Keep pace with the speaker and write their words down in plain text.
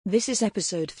This is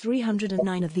episode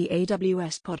 309 of the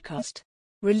AWS podcast,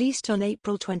 released on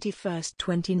April 21st,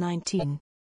 2019.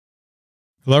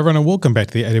 Hello everyone and welcome back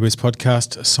to the AWS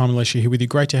podcast. Simon Lesher here with you.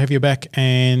 Great to have you back,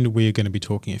 and we're going to be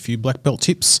talking a few black belt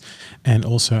tips and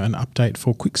also an update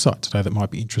for QuickSight today that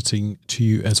might be interesting to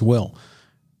you as well.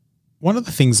 One of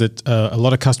the things that a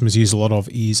lot of customers use a lot of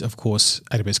is, of course,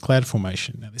 AWS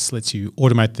CloudFormation. Now, this lets you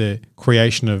automate the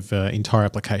creation of entire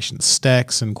application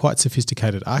stacks and quite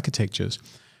sophisticated architectures.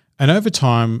 And over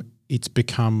time, it's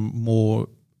become more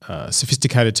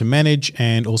sophisticated to manage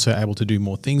and also able to do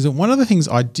more things. And one of the things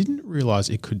I didn't realize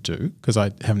it could do, because I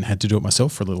haven't had to do it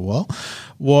myself for a little while,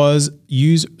 was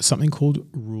use something called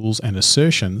rules and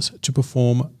assertions to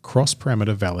perform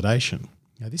cross-parameter validation.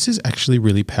 Now, this is actually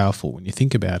really powerful when you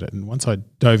think about it. And once I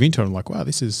dove into it, I'm like, wow,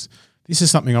 this is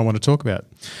something I want to talk about.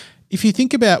 If you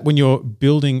think about when you're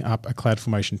building up a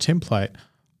CloudFormation template,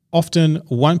 often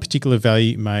one particular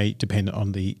value may depend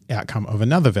on the outcome of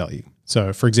another value.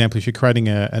 So, for example, if you're creating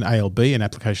an ALB, an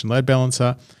application load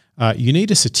balancer, you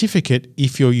need a certificate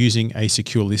if you're using a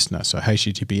secure listener, so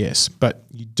HTTPS, but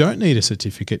you don't need a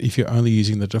certificate if you're only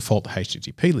using the default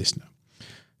HTTP listener.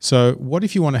 So what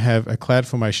if you want to have a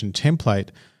CloudFormation template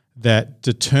that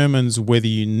determines whether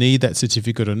you need that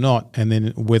certificate or not, and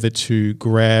then whether to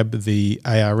grab the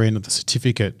ARN of the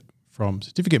certificate from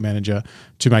Certificate Manager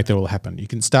to make that all happen? You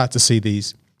can start to see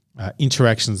these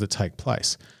interactions that take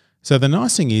place. So the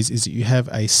nice thing is that you have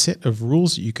a set of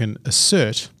rules that you can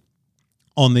assert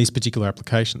on these particular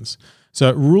applications.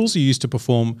 So rules are used to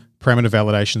perform parameter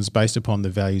validations based upon the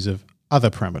values of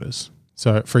other parameters.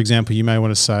 So for example, you may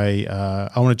want to say,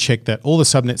 I want to check that all the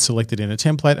subnets selected in a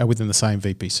template are within the same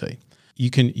VPC. You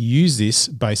can use this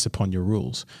based upon your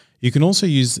rules. You can also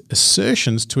use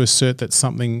assertions to assert that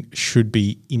something should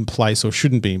be in place or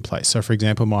shouldn't be in place. So for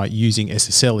example, my using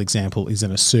SSL example is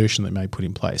an assertion that may put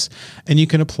in place. And you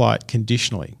can apply it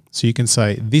conditionally. So you can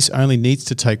say this only needs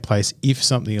to take place if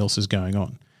something else is going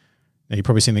on. Now you're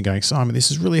probably sitting there going, Simon, this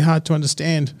is really hard to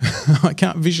understand. I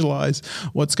can't visualize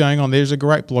what's going on. There's a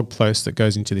great blog post that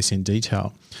goes into this in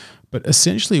detail. But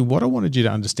essentially what I wanted you to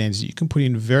understand is that you can put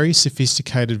in very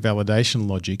sophisticated validation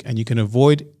logic, and you can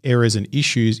avoid errors and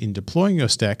issues in deploying your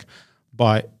stack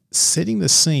by setting the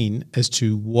scene as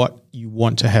to what you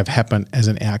want to have happen as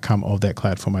an outcome of that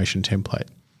CloudFormation template.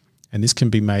 And this can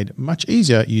be made much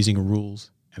easier using rules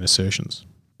and assertions.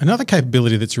 Another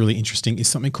capability that's really interesting is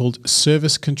something called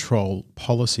Service Control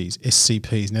Policies,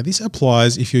 SCPs. Now, this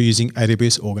applies if you're using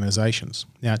AWS organizations.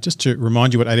 Now, just to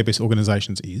remind you what AWS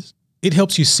organizations is, it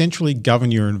helps you centrally govern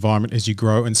your environment as you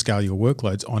grow and scale your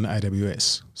workloads on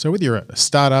AWS. So whether you're a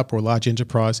startup or a large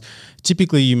enterprise,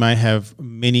 typically you may have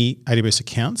many AWS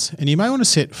accounts, and you may want to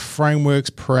set frameworks,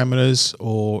 parameters,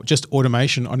 or just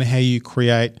automation on how you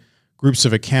create groups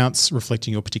of accounts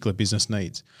reflecting your particular business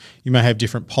needs. You may have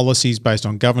different policies based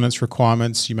on governance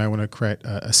requirements. You may want to create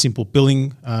a simple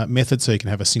billing method so you can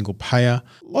have a single payer.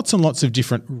 Lots and lots of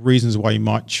different reasons why you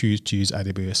might choose to use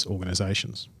AWS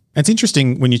organizations. It's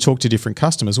interesting when you talk to different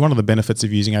customers, one of the benefits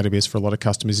of using AWS for a lot of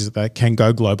customers is that they can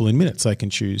go global in minutes. They can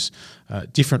choose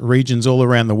different regions all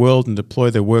around the world and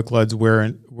deploy their workloads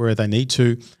where they need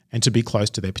to, and to be close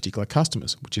to their particular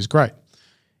customers, which is great.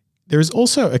 There is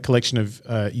also a collection of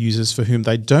users for whom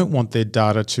they don't want their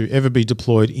data to ever be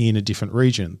deployed in a different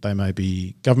region. They may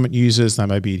be government users, they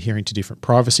may be adhering to different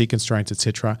privacy constraints,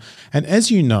 etc. And as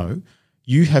you know,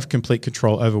 you have complete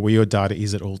control over where your data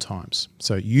is at all times.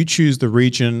 So you choose the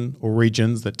region or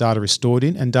regions that data is stored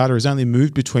in, and data is only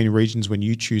moved between regions when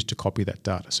you choose to copy that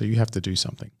data. So you have to do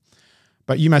something.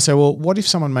 But you may say, well, what if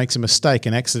someone makes a mistake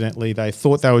and accidentally they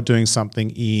thought they were doing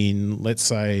something in, let's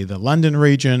say, the London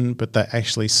region, but they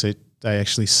actually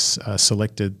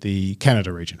selected the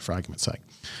Canada region, for argument's sake.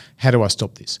 How do I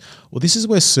stop this? Well, this is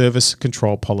where service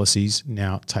control policies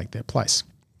now take their place.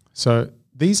 So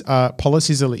these are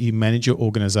policies that let you manage your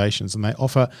organizations, and they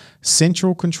offer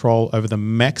central control over the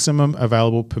maximum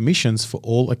available permissions for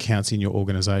all accounts in your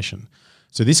organization.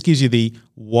 So this gives you the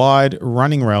wide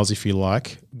running rails, if you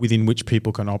like, within which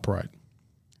people can operate.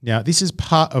 Now, this is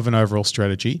part of an overall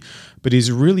strategy, but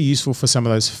is really useful for some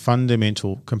of those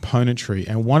fundamental componentry.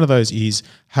 And one of those is,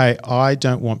 hey, I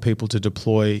don't want people to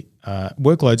deploy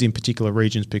workloads in particular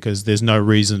regions because there's no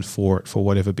reason for it, for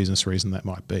whatever business reason that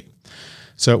might be.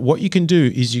 So what you can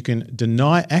do is you can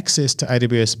deny access to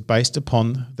AWS based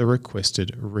upon the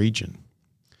requested region.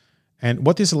 And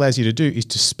what this allows you to do is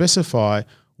to specify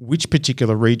which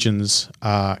particular regions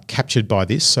are captured by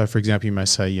this. So for example, you may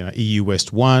say, EU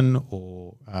West 1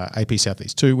 or AP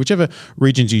Southeast 2, whichever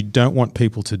regions you don't want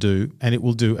people to do, and it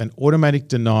will do an automatic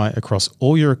deny across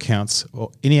all your accounts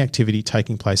or any activity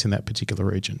taking place in that particular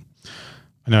region.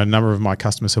 know a number of my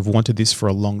customers have wanted this for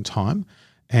a long time.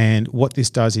 And what this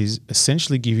does is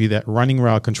essentially give you that running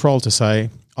rail control to say,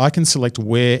 I can select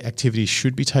where activities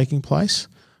should be taking place,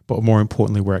 but more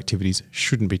importantly, where activities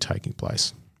shouldn't be taking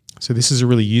place. So this is a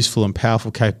really useful and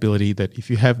powerful capability that if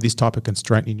you have this type of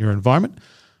constraint in your environment,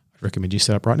 I'd recommend you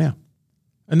set up right now.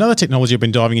 Another technology I've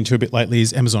been diving into a bit lately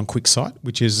is Amazon QuickSight,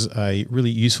 which is a really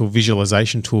useful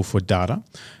visualization tool for data.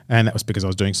 And that was because I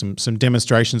was doing some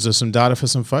demonstrations of some data for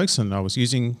some folks, and I was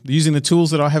using the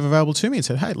tools that I have available to me and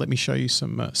said, hey, let me show you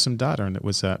some data. And it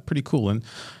was pretty cool. And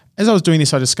as I was doing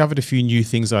this, I discovered a few new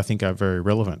things that I think are very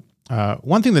relevant.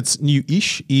 One thing that's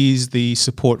new-ish is the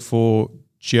support for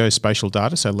geospatial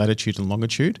data, so latitude and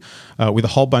longitude, with a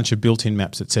whole bunch of built-in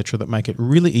maps, etc., that make it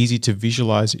really easy to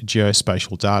visualize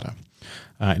geospatial data.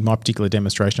 In my particular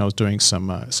demonstration, I was doing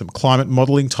some climate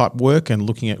modelling type work and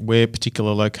looking at where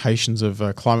particular locations of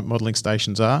climate modelling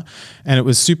stations are. And it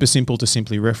was super simple to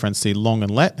simply reference the long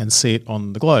and lat and see it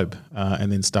on the globe,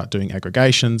 and then start doing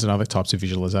aggregations and other types of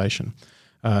visualization.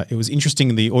 It was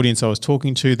interesting, the audience I was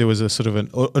talking to, there was a sort of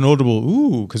an audible,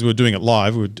 ooh, because we were doing it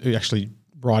live. We were actually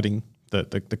writing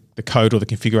the code or the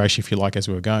configuration, if you like, as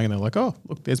we were going. And they're like, oh,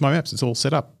 look, there's my maps. It's all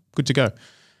set up. Good to go.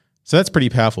 So that's pretty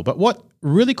powerful. But what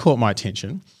really caught my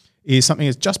attention is something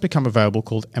that's just become available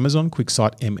called Amazon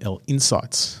QuickSight ML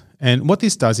Insights. And what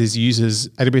this does is uses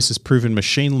AWS's proven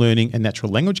machine learning and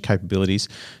natural language capabilities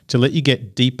to let you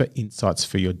get deeper insights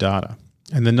for your data.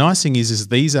 And the nice thing is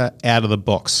these are out of the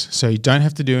box. So you don't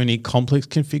have to do any complex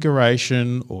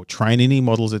configuration or train any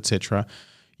models, etc.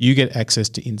 You get access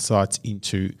to insights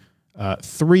into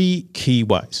three key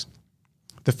ways.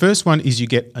 The first one is you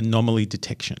get anomaly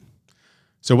detection.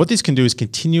 So what this can do is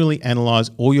continually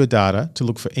analyze all your data to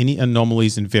look for any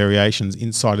anomalies and variations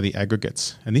inside of the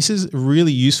aggregates. And this is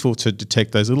really useful to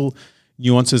detect those little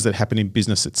nuances that happen in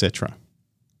business, etc.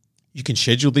 You can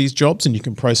schedule these jobs and you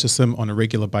can process them on a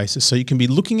regular basis. So you can be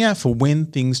looking out for when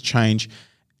things change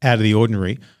out of the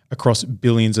ordinary across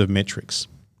billions of metrics.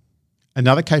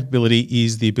 Another capability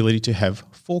is the ability to have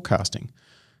forecasting.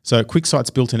 So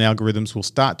QuickSight's built-in algorithms will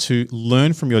start to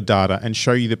learn from your data and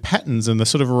show you the patterns and the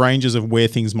sort of ranges of where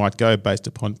things might go based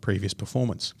upon previous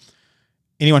performance.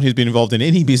 Anyone who's been involved in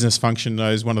any business function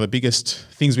knows one of the biggest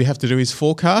things we have to do is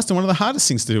forecast, and one of the hardest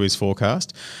things to do is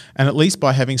forecast. And at least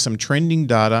by having some trending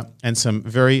data and some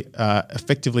very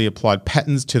effectively applied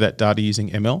patterns to that data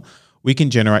using ML, we can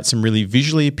generate some really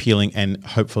visually appealing and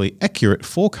hopefully accurate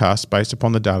forecasts based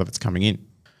upon the data that's coming in.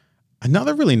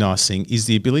 Another really nice thing is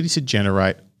the ability to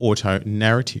generate auto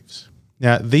narratives.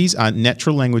 Now, these are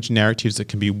natural language narratives that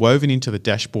can be woven into the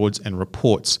dashboards and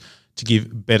reports to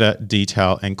give better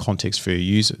detail and context for your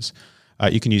users.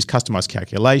 You can use customized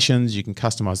calculations, you can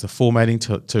customize the formatting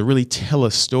to really tell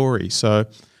a story. So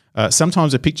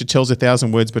sometimes a picture tells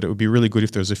 1,000 words, but it would be really good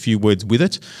if there was a few words with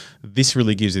it. This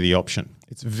really gives you the option.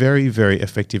 It's very, very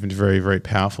effective and very, very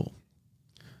powerful.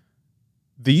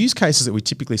 The use cases that we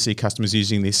typically see customers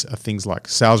using this are things like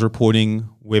sales reporting,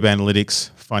 web analytics,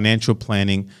 financial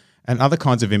planning, and other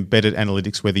kinds of embedded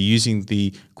analytics where they're using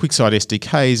the QuickSight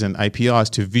SDKs and APIs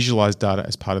to visualize data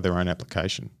as part of their own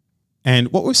application.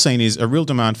 And what we've seen is a real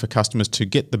demand for customers to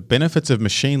get the benefits of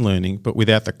machine learning, but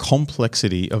without the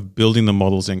complexity of building the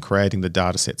models and creating the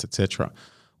data sets, etc.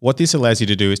 What this allows you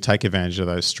to do is take advantage of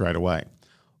those straight away.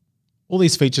 All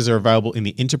these features are available in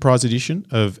the Enterprise Edition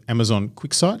of Amazon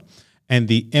QuickSight. And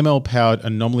the ML-powered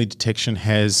anomaly detection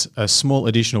has a small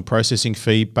additional processing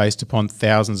fee based upon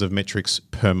thousands of metrics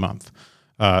per month.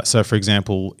 So, for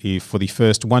example, if for the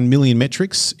first 1 million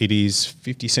metrics, it is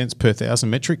 50 cents per 1,000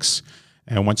 metrics.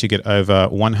 And once you get over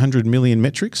 100 million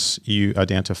metrics, you are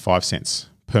down to 5 cents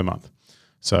per month.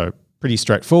 So pretty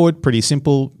straightforward, pretty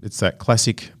simple. It's that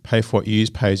classic pay for what you use,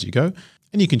 pay as you go.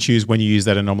 And you can choose when you use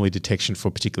that anomaly detection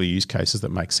for particular use cases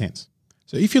that make sense.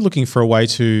 So if you're looking for a way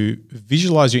to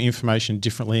visualize your information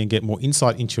differently and get more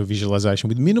insight into your visualization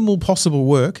with minimal possible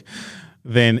work,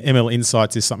 then ML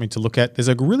Insights is something to look at. There's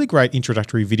a really great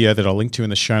introductory video that I'll link to in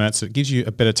the show notes that gives you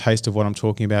a better taste of what I'm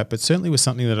talking about, but certainly was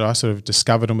something that I sort of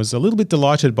discovered and was a little bit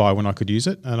delighted by when I could use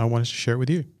it, and I wanted to share it with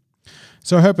you.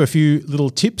 So I hope a few little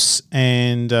tips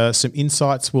and some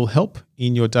insights will help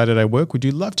in your day-to-day work. We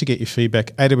do love to get your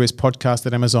feedback.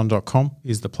 AWSpodcast@amazon.com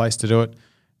is the place to do it.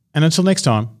 And until next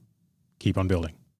time, keep on building.